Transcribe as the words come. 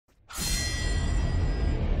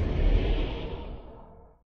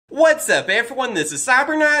What's up everyone, this is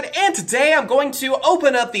Cyberknight, and today I'm going to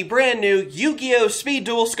open up the brand new Yu-Gi-Oh! Speed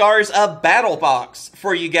Duel Scars of Battle Box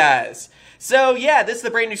for you guys. So yeah, this is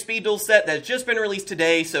the brand new Speed Duel set that's just been released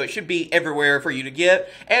today, so it should be everywhere for you to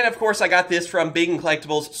get. And of course I got this from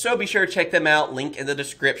BigNCollectibles, so be sure to check them out, link in the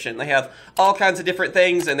description. They have all kinds of different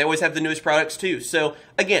things, and they always have the newest products too. So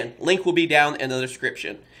again, link will be down in the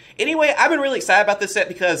description. Anyway, I've been really excited about this set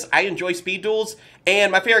because I enjoy speed duels,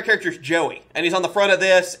 and my favorite character is Joey. And he's on the front of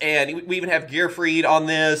this, and we even have Gearfried on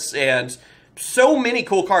this, and so many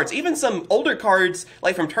cool cards. Even some older cards,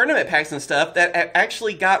 like from tournament packs and stuff, that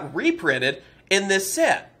actually got reprinted in this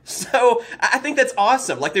set. So, I think that's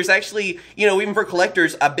awesome. Like, there's actually, you know, even for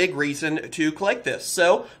collectors, a big reason to collect this.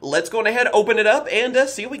 So, let's go ahead, open it up, and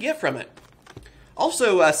see what we get from it.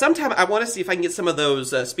 Also, sometime I want to see if I can get some of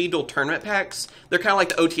those Speed Duel tournament packs. They're kind of like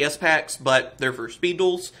the OTS packs, but they're for Speed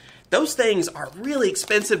Duels. Those things are really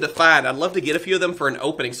expensive to find. I'd love to get a few of them for an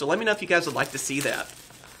opening, so let me know if you guys would like to see that.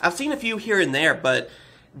 I've seen a few here and there, but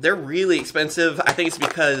they're really expensive. I think it's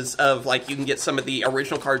because of, like, you can get some of the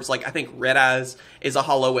original cards, like, I think Red Eyes is a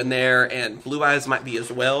holo in there, and Blue Eyes might be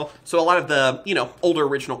as well. So a lot of the, you know, older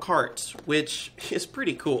original cards, which is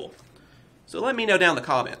pretty cool. So let me know down in the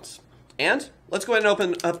comments. And let's go ahead and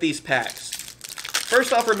open up these packs.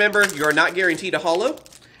 First off, remember, you are not guaranteed a holo,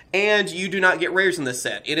 and you do not get rares in this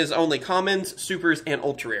set. It is only commons, supers, and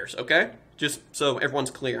ultra rares, okay? Just so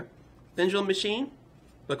everyone's clear. Pendulum Machine,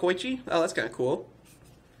 Bakoichi, oh, that's kind of cool.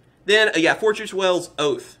 Then, yeah, Fortress Well's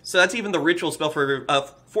Oath. So that's even the ritual spell for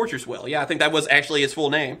Fortress Well. Yeah, I think that was actually his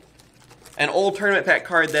full name. An old tournament pack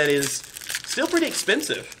card that is still pretty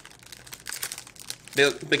expensive,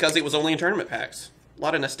 because it was only in tournament packs. A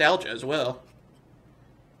lot of nostalgia as well.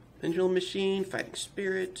 Pendulum Machine, Fighting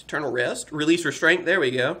Spirit, Eternal Rest, Release Restraint, there we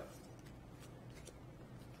go.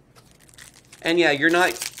 And yeah,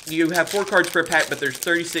 you have 4 cards per pack, but there's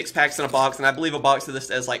 36 packs in a box, and I believe a box of this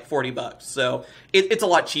is like 40 bucks. So it's a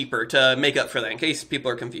lot cheaper to make up for that, in case people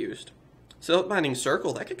are confused. So Binding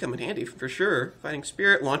Circle, that could come in handy for sure. Fighting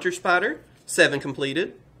Spirit, Launcher Spider, 7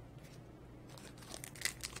 completed.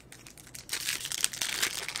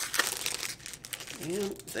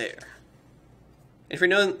 And there. If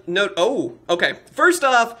you're oh, okay. First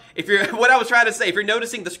off, if you're, what I was trying to say, if you're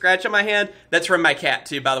noticing the scratch on my hand, that's from my cat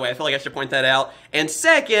too, by the way. I feel like I should point that out. And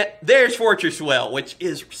second, there's Fortress Well, which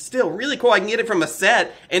is still really cool. I can get it from a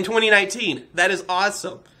set in 2019. That is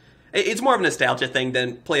awesome. It's more of a nostalgia thing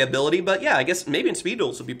than playability, but yeah, I guess maybe in Speed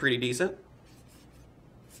Duels would be pretty decent.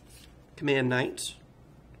 Command Knight.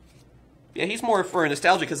 Yeah, he's more for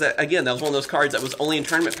nostalgia because, again, that was one of those cards that was only in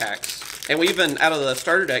tournament packs. And we even, out of the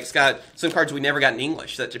starter decks, got some cards we never got in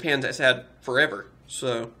English that Japan has had forever.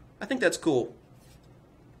 So, I think that's cool.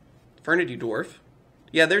 Fernity Dwarf.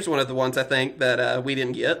 Yeah, there's one of the ones, I think, that we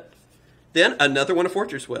didn't get. Then, another one of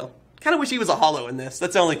Fortress Well. Kind of wish he was a holo in this.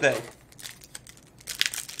 That's the only thing.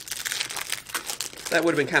 That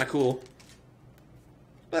would have been kind of cool.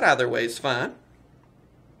 But either way is fine.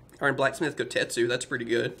 Iron Blacksmith Gotetsu, that's pretty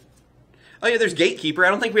good. Oh yeah, there's Gatekeeper. I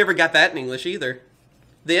don't think we ever got that in English either.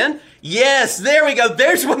 Then, yes, there we go.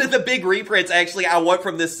 There's one of the big reprints, actually, I want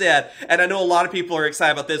from this set. And I know a lot of people are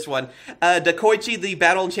excited about this one. Dakoichi, the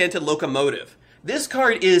Battle Enchanted Locomotive. This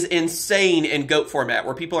card is insane in GOAT format,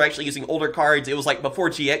 where people are actually using older cards. It was like before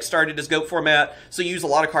GX started as GOAT format, so you use a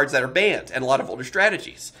lot of cards that are banned and a lot of older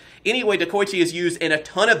strategies. Anyway, Dakoichi is used in a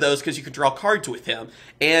ton of those because you can draw cards with him.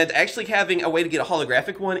 And actually having a way to get a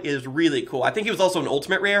holographic one is really cool. I think he was also an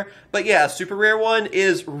ultimate rare, but yeah, a super rare one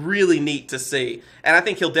is really neat to see. And I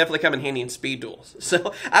think he'll definitely come in handy in Speed Duels.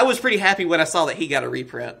 So I was pretty happy when I saw that he got a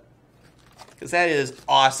reprint, because that is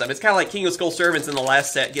awesome. It's kind of like King of Skull Servants in the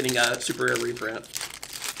last set getting a super rare reprint.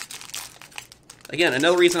 Again,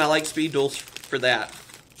 another reason I like Speed Duels for that.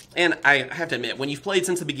 And I have to admit, when you've played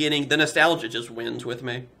since the beginning, the nostalgia just wins with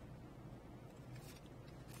me.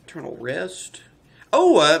 Eternal Rest.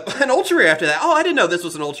 Oh, an ultra rare after that. Oh, I didn't know this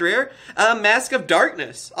was an ultra rare. Mask of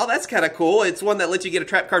Darkness. Oh, that's kind of cool. It's one that lets you get a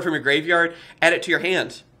trap card from your graveyard, add it to your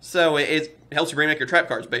hand. So it helps you bring back your trap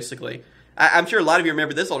cards, basically. I'm sure a lot of you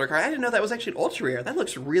remember this older card. I didn't know that was actually an ultra rare. That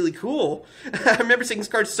looks really cool. I remember seeing this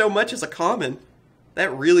card so much as a common.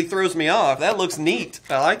 That really throws me off. That looks neat.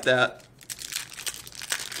 I like that.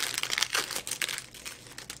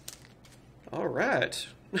 All right.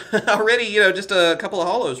 Already, you know, just a couple of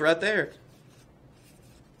holos right there.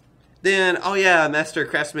 Then, oh yeah, Master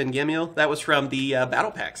Craftsman Gemiel. That was from the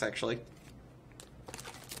battle packs, actually.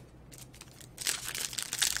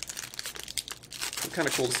 Kind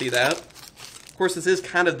of cool to see that. Of course, this is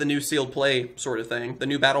kind of the new sealed play sort of thing. The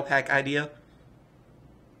new battle pack idea.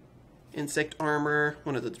 Insect Armor,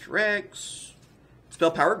 one of the directs.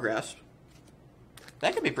 Spell Power Grasp.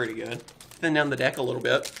 That could be pretty good. Thin down the deck a little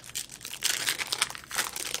bit.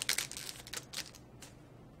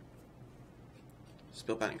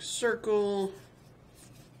 Spellbinding Circle.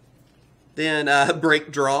 Then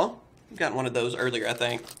Break Draw. We've gotten one of those earlier, I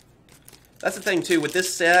think. That's the thing, too. With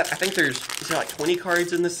this set, I think is there like 20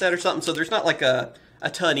 cards in this set or something? So there's not like a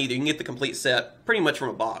ton either. You can get the complete set pretty much from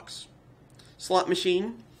a box. Slot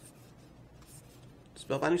Machine.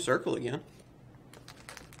 Spellbinding Circle again.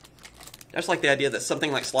 I just like the idea that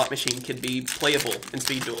something like Slot Machine could be playable in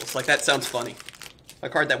Speed Duels. Like, that sounds funny. A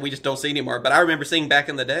card that we just don't see anymore, but I remember seeing back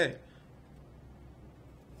in the day.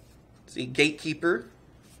 See, Gatekeeper.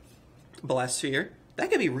 Blasphere. That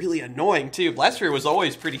could be really annoying, too. Blasphere was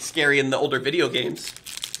always pretty scary in the older video games.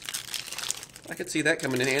 I could see that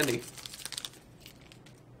coming in handy.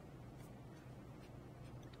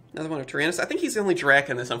 Another one of Tyrannus. I think he's the only Drac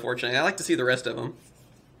in this, unfortunately. I like to see the rest of them.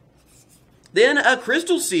 Then a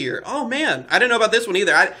Crystal Seer. Oh, man. I didn't know about this one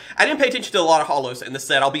either. I didn't pay attention to a lot of holos in the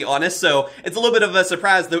set, I'll be honest, so it's a little bit of a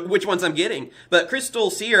surprise which ones I'm getting. But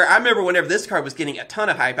Crystal Seer, I remember whenever this card was getting a ton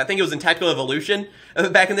of hype. I think it was in Tactical Evolution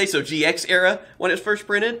back in the day, so GX era when it was first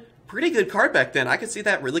printed. Pretty good card back then. I could see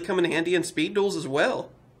that really coming in handy in Speed Duels as well.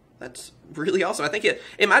 That's really awesome. I think it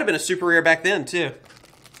might have been a super rare back then, too.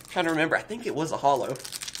 I'm trying to remember. I think it was a holo.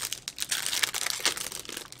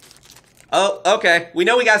 Oh, okay. We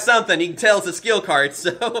know we got something. You can tell it's a skill card,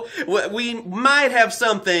 so we might have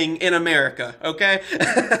something in America, okay?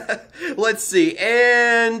 Let's see.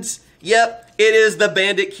 And, yep, it is the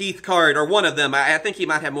Bandit Keith card, or one of them. I think he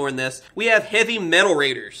might have more in this. We have Heavy Metal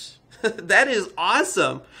Raiders. That is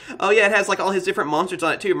awesome. Oh, yeah, it has, like, all his different monsters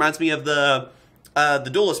on it, too. It reminds me of the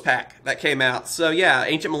Duelist pack that came out. So, yeah,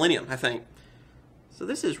 Ancient Millennium, I think. So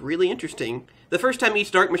this is really interesting. The first time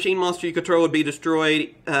each Dark Machine monster you control would be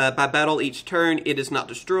destroyed by battle each turn, it is not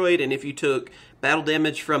destroyed, and if you took battle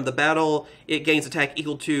damage from the battle, it gains attack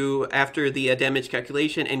equal to after the damage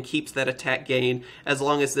calculation and keeps that attack gain as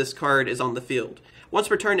long as this card is on the field. Once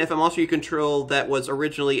per turn, if a monster you control that was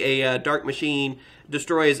originally a Dark Machine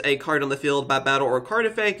destroys a card on the field by battle or card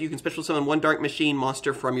effect, you can special summon one Dark Machine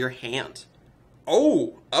monster from your hand.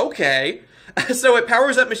 Oh, okay. So it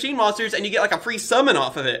powers up machine monsters and you get like a free summon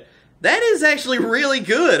off of it. That is actually really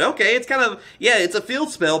good. Okay, it's kind of, yeah, it's a field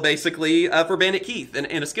spell, basically, for Bandit Keith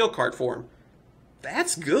in a skill card form.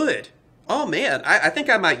 That's good. Oh, man, I think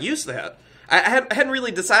I might use that. I hadn't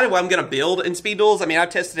really decided what I'm going to build in Speed Duels. I mean, I've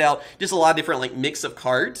tested out just a lot of different, like, mix of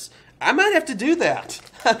cards. I might have to do that.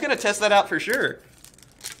 I'm going to test that out for sure.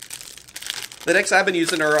 The decks I've been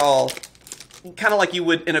using are all kind of like you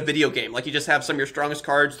would in a video game. Like, you just have some of your strongest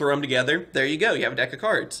cards, throw them together. There you go. You have a deck of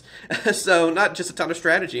cards. So, not just a ton of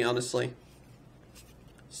strategy, honestly.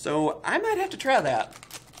 So, I might have to try that.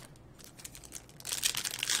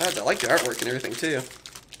 I like the artwork and everything, too.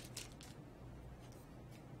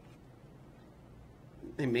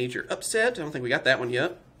 A Major Upset. I don't think we got that one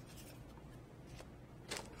yet.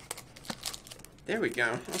 There we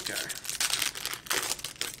go. Okay.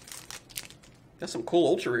 Got some cool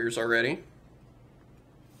Ultra Rares already.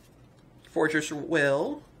 Fortress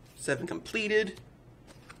Well, 7 completed.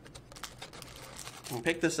 We'll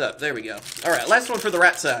pick this up. There we go. All right, last one for the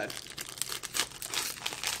rat side.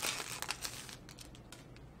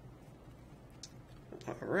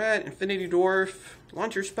 All right, Infinity Dwarf,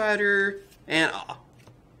 Launcher Spider, and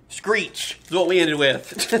Screech is what we ended with.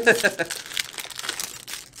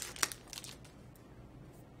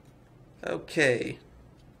 Okay.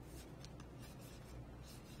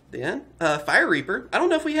 Then, Fire Reaper. I don't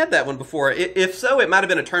know if we had that one before. If so, it might have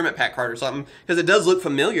been a tournament pack card or something, because it does look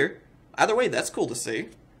familiar. Either way, that's cool to see.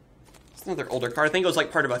 It's another older card. I think it was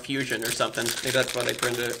like part of a fusion or something. Maybe that's why they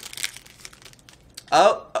printed it.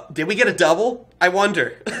 Oh, did we get a double? I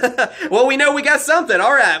wonder. Well, we know we got something.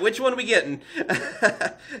 All right, which one are we getting?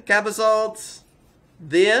 Cabasalt.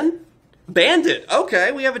 Then, Bandit.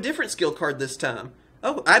 Okay, we have a different skill card this time.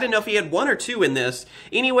 Oh, I didn't know if he had 1 or 2 in this.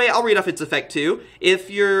 Anyway, I'll read off its effect too. If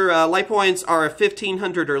your life points are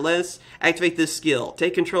 1,500 or less, activate this skill.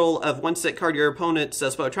 Take control of one set card your opponent's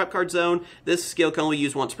spell or trap card zone. This skill can only be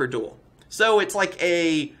used once per duel. So it's like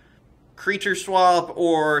a creature swap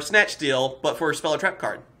or snatch steal, but for a spell or trap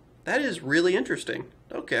card. That is really interesting.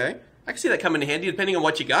 Okay. I can see that coming in handy depending on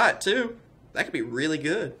what you got too. That could be really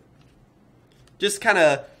good. Just kind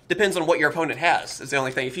of depends on what your opponent has, is the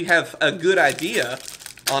only thing. If you have a good idea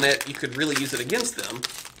on it, you could really use it against them.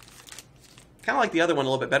 Kind of like the other one a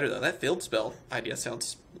little bit better, though. That field spell idea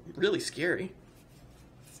sounds really scary.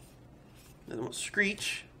 Then we'll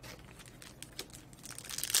Screech.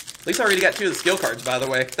 At least I already got 2 of the skill cards, by the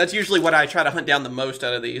way. That's usually what I try to hunt down the most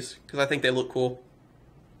out of these, because I think they look cool.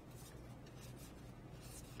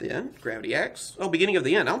 Then, Gravity Axe. Oh, Beginning of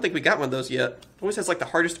the End. I don't think we got one of those yet. Always has like the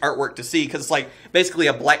hardest artwork to see because it's like basically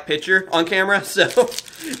a black picture on camera. So,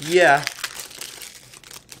 yeah.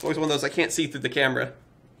 It's always one of those I can't see through the camera.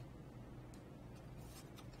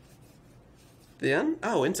 Then,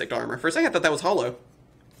 oh, Insect Armor. For a second I thought that was hollow.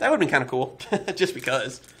 That would have been kind of cool. Just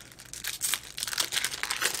because.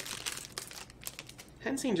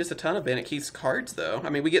 Hadn't seen just a ton of Bandit Keith's cards, though. I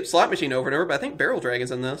mean, we get Slot Machine over and over, but I think Barrel Dragon's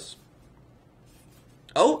in this.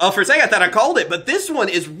 Oh, for a second I thought I called it, but this one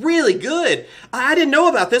is really good. I didn't know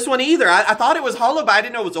about this one either. I thought it was hollow, but I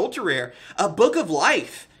didn't know it was ultra rare. A Book of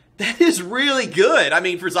Life. That is really good. I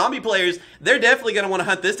mean, for zombie players, they're definitely going to want to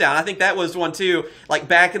hunt this down. I think that was one, too. Like,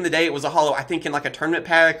 back in the day, it was a hollow, I think, in, like, a tournament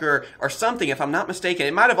pack or something, if I'm not mistaken.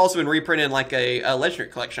 It might have also been reprinted in, like, a Legendary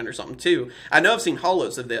Collection or something, too. I know I've seen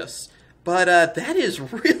hollows of this. But that is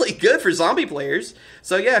really good for zombie players.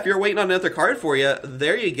 So yeah, if you're waiting on another card for you,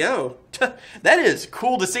 there you go. That is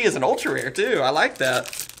cool to see as an ultra rare too. I like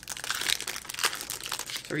that.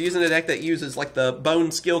 So we're using a deck that uses like the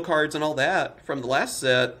bone skill cards and all that from the last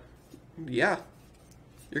set. Yeah,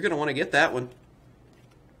 you're going to want to get that one.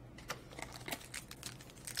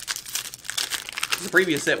 The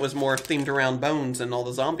previous set was more themed around bones and all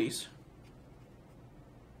the zombies.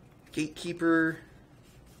 Gatekeeper.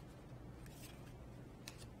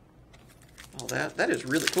 All that. That is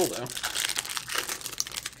really cool, though.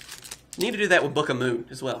 Need to do that with Book of Moon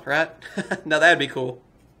as well, right? Now that'd be cool.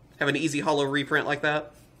 Have an easy hollow reprint like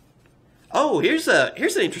that. Oh, here's an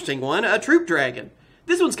interesting one. A Troop Dragon.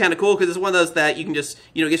 This one's kind of cool because it's one of those that you can just,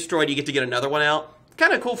 get destroyed, you get to get another one out.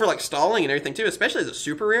 Kind of cool for like stalling and everything too, especially as a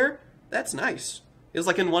super rare. That's nice. It was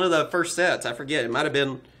like in one of the first sets. I forget. It might have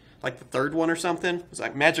been like the third one or something. It was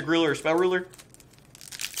like Magic Ruler or Spell Ruler.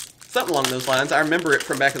 Something along those lines. I remember it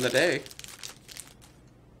from back in the day.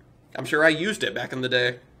 I'm sure I used it back in the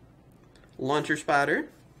day. Launcher Spider.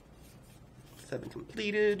 7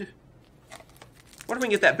 completed. What if we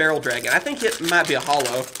can get that Barrel Dragon? I think it might be a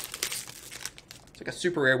hollow. It's like a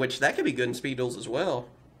super rare, which that could be good in speed duels as well.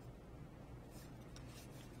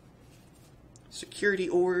 Security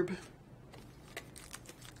Orb.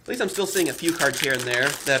 At least I'm still seeing a few cards here and there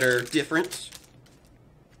that are different.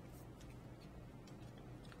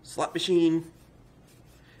 Slot Machine.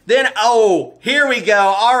 Then, oh, here we go.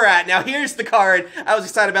 All right, now here's the card I was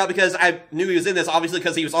excited about because I knew he was in this, obviously,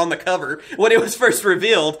 because he was on the cover when it was first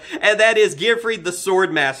revealed, and that is Gearfried the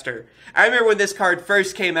Swordmaster. I remember when this card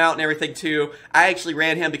first came out and everything, too. I actually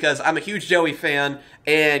ran him because I'm a huge Joey fan,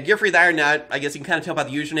 and Gearfried the Iron Knight, I guess you can kind of tell by the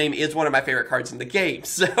username, is one of my favorite cards in the game.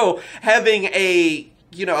 So, having a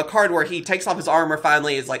card where he takes off his armor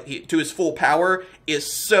finally is like to his full power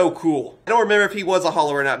is so cool. I don't remember if he was a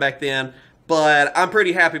hollow or not back then, but I'm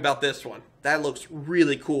pretty happy about this one. That looks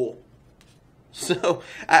really cool. So,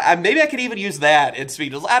 maybe I could even use that in Speed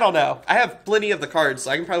Duels. I don't know. I have plenty of the cards,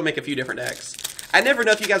 so I can probably make a few different decks. I never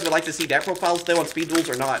know if you guys would like to see deck profiles though on Speed Duels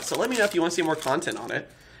or not, so let me know if you want to see more content on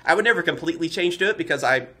it. I would never completely change to it because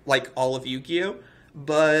I like all of Yu-Gi-Oh!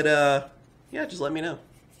 But, yeah, just let me know.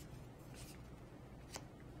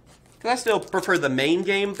 Because I still prefer the main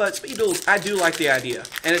game, but Speed Duels, I do like the idea.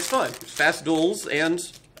 And it's fun. It's fast duels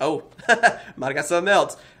and... oh, might have got something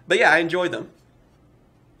else. But yeah, I enjoy them.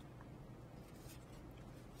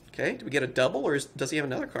 Okay, do we get a double, or does he have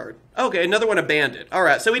another card? Okay, another one, a Bandit.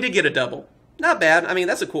 Alright, so we did get a double. Not bad. I mean,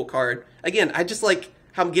 that's a cool card. Again, I just like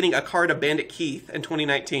how I'm getting a card of Bandit Keith in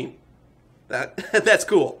 2019. That's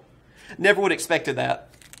cool. Never would have expected that.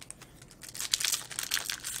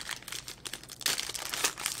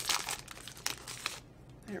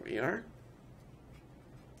 There we are.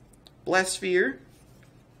 Blastsphere.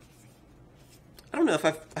 I don't know if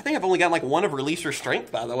I think I've only got like one of Release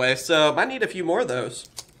Restraint, by the way, so I might need a few more of those.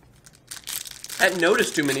 I hadn't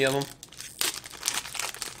noticed too many of them.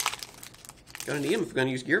 Gonna need them if we're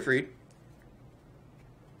gonna use Gearfried.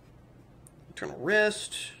 Eternal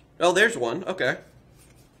Rest. Oh, there's one. Okay.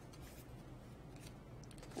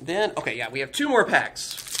 Then, okay, yeah, we have 2 more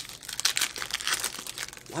packs.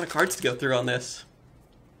 A lot of cards to go through on this.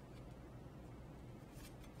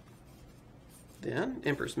 Then,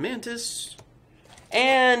 Empress Mantis.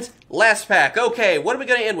 And last pack. Okay, what are we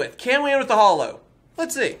going to end with? Can we end with the hollow?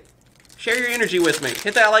 Let's see. Share your energy with me.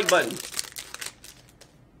 Hit that like button.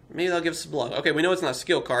 Maybe that'll give us some luck. Okay, we know it's not a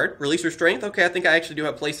skill card. Release Restraint. Okay, I think I actually do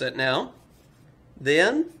have a playset now.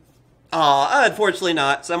 Then, unfortunately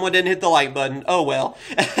not. Someone didn't hit the like button. Oh well.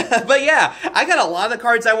 But yeah, I got a lot of the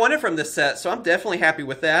cards I wanted from this set, so I'm definitely happy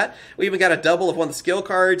with that. We even got a double of one of the skill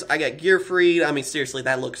cards. I got Gearfried. I mean, seriously,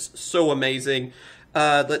 that looks so amazing.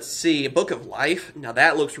 Let's see, Book of Life. Now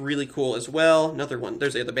that looks really cool as well. Another one.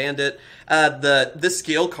 There's the other bandit. The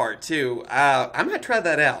skill card too. I might try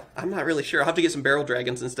that out. I'm not really sure. I'll have to get some barrel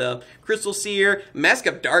dragons and stuff. Crystal Seer, Mask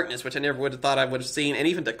of Darkness, which I never would have thought I would have seen, and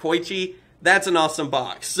even Takoichi. That's an awesome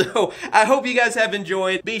box. So I hope you guys have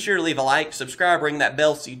enjoyed. Be sure to leave a like, subscribe, ring that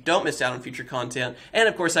bell so you don't miss out on future content. And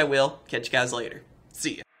of course I will. Catch you guys later.